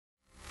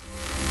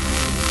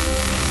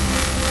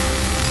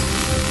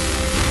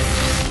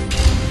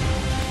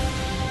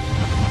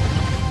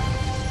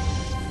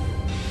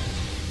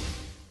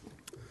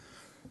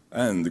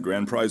And the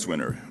grand prize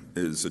winner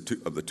is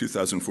of the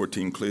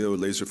 2014 CLEO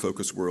Laser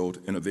Focus World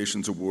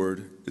Innovations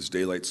Award is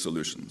Daylight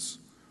Solutions,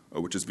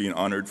 which is being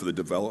honored for the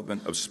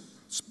development of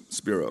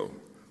Spero,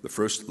 the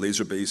first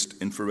laser-based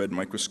infrared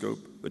microscope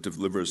that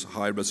delivers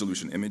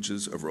high-resolution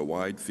images over a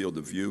wide field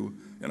of view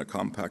in a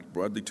compact,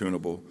 broadly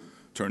tunable,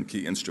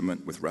 turnkey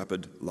instrument with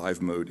rapid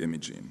live mode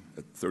imaging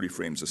at 30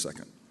 frames a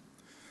second.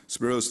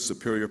 Spero's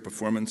superior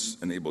performance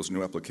enables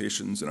new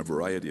applications in a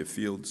variety of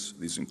fields.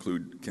 These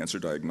include cancer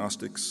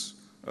diagnostics,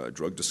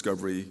 drug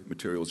discovery,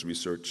 materials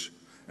research,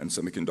 and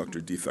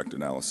semiconductor defect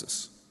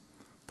analysis.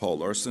 Paul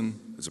Larson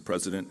is the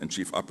President and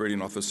Chief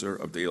Operating Officer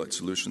of Daylight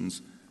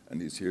Solutions,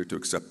 and he's here to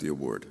accept the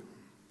award.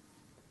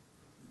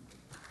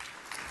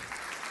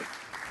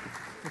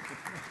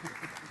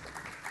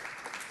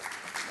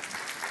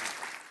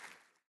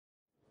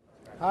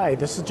 Hi,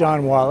 this is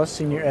John Wallace,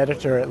 Senior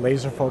Editor at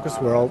Laser Focus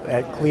World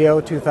at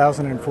CLEO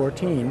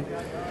 2014,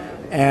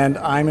 and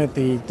I'm at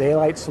the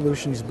Daylight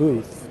Solutions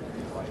booth.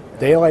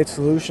 Daylight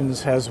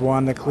Solutions has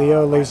won the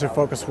CLEO Laser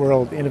Focus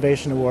World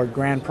Innovation Award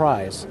Grand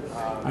Prize.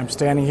 I'm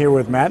standing here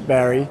with Matt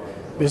Barry,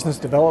 Business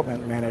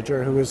Development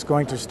Manager, who is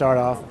going to start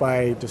off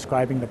by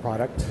describing the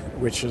product,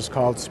 which is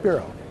called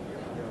Spero.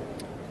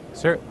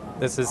 Sure.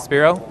 This is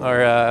Spero,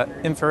 our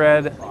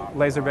infrared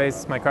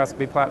laser-based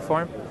microscopy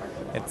platform.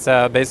 It's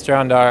based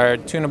around our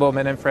tunable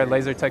mid-infrared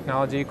laser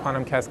technology,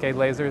 quantum cascade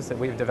lasers that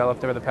we've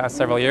developed over the past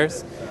several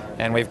years.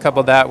 And we've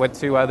coupled that with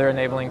two other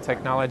enabling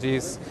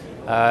technologies,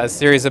 a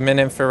series of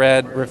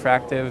mid-infrared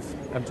refractive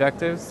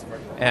objectives,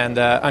 and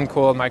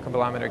uncooled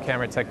microbolometer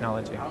camera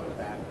technology.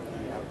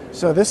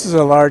 So this is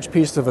a large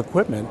piece of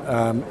equipment.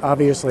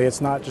 Obviously,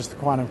 it's not just the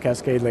quantum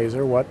cascade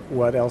laser.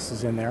 What else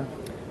is in there?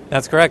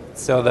 That's correct.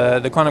 So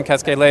the quantum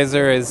cascade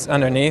laser is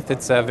underneath.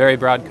 It's a very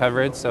broad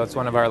coverage, so it's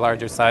one of our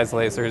larger size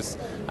lasers.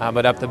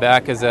 But up the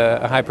back is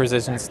a high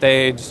precision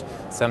stage,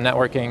 some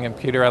networking,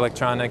 computer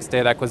electronics,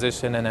 data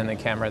acquisition, and then the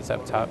cameras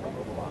up top.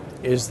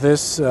 Is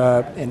this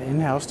an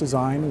in-house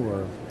design,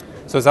 or?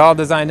 So it's all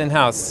designed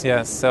in-house,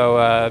 yes.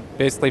 So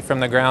basically from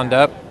the ground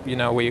up,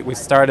 we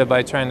started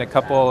by trying to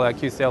couple a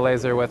QCL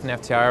laser with an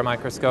FTIR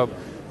microscope.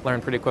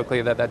 Learned pretty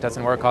quickly that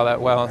doesn't work all that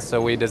well,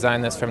 so we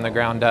designed this from the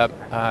ground up,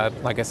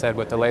 like I said,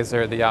 with the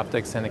laser, the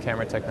optics, and the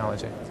camera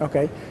technology.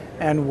 Okay,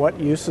 and what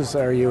uses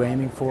are you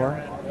aiming for?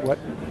 What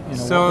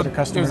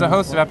there's a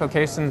host of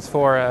applications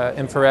for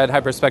infrared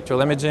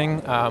hyperspectral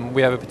imaging.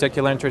 We have a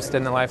particular interest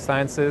in the life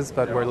sciences,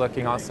 but we're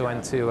looking also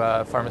into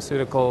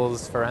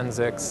pharmaceuticals,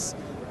 forensics,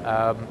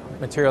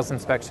 materials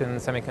inspection,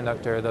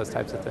 semiconductor, those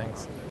types of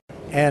things.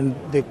 And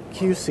the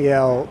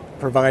QCL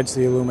provides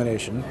the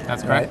illumination.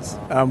 That's correct.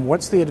 Right?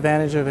 What's the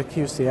advantage of a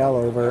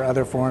QCL over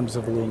other forms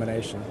of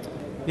illumination?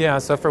 Yeah,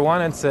 so for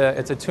one, it's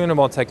a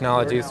tunable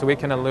technology, so we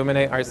can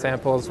illuminate our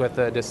samples with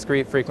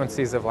discrete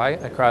frequencies of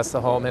light across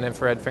the whole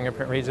mid-infrared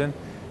fingerprint region.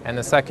 And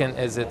the second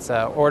is it's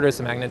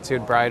orders of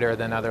magnitude brighter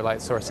than other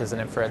light sources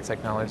in infrared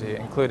technology,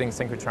 including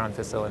synchrotron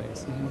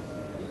facilities.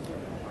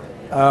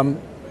 Mm-hmm.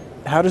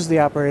 How does the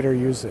operator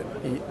use it?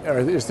 Or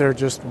is there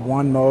just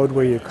one mode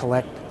where you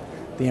collect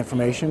the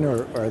information,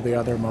 or the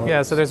other modes?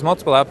 Yeah, so there's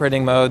multiple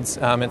operating modes.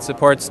 It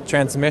supports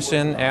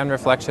transmission and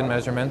reflection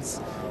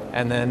measurements.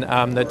 And then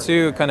the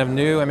two kind of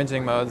new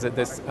imaging modes that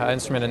this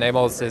instrument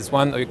enables is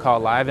one that we call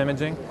live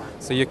imaging.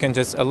 So you can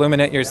just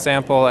illuminate your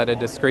sample at a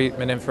discrete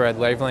mid-infrared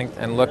wavelength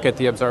and look at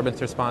the absorbance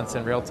response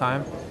in real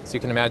time. So you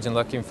can imagine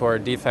looking for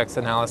defects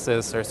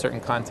analysis or certain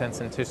contents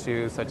in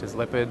tissues such as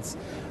lipids.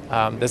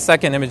 The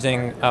second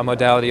imaging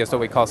modality is what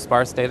we call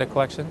sparse data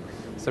collection.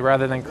 So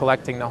rather than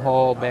collecting the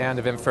whole band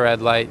of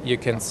infrared light, you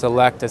can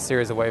select a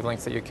series of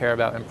wavelengths that you care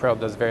about and probe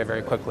those very,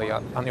 very quickly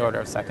on the order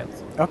of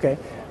seconds. Okay,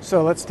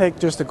 so let's take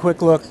just a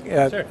quick look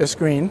at the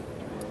screen.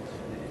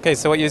 Okay,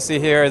 so what you see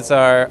here is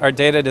our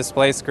data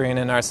display screen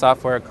in our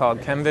software called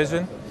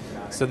ChemVision.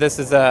 So this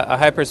is a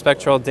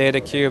hyperspectral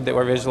data cube that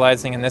we're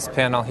visualizing in this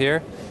panel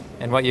here.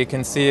 And what you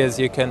can see is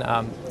you can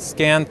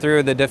scan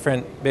through the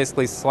different,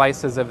 basically,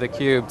 slices of the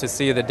cube to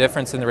see the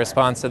difference in the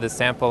response of the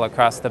sample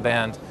across the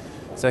band.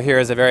 So here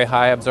is a very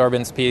high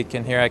absorbance peak,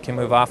 and here I can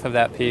move off of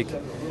that peak.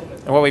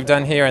 And what we've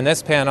done here in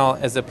this panel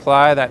is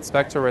apply that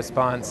spectral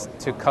response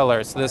to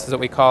color. So this is what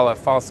we call a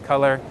false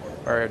color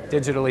or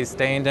digitally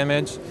stained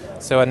image.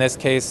 So in this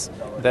case,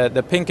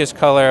 the pinkish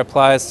color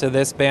applies to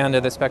this band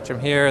of the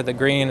spectrum here, the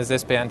green is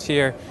this band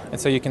here, and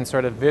so you can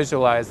sort of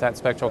visualize that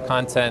spectral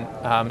content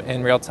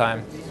in real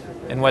time.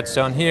 And what's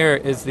shown here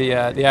is the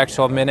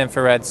actual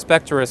mid-infrared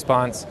spectral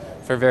response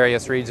for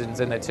various regions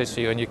in the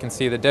tissue, and you can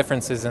see the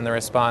differences in the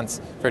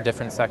response for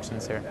different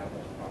sections here.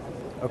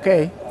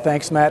 Okay,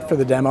 thanks Matt for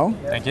the demo.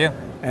 Thank you.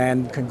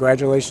 And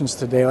congratulations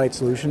to Daylight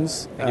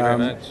Solutions. Thank you very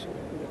much.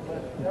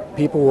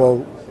 People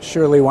will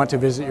surely want to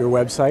visit your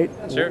website.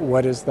 Sure.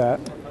 What is that?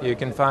 You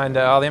can find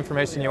all the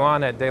information you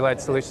want at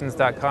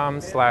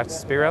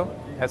daylightsolutions.com/Spero,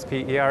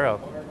 S-P-E-R-O.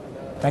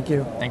 Thank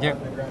you. Thank you.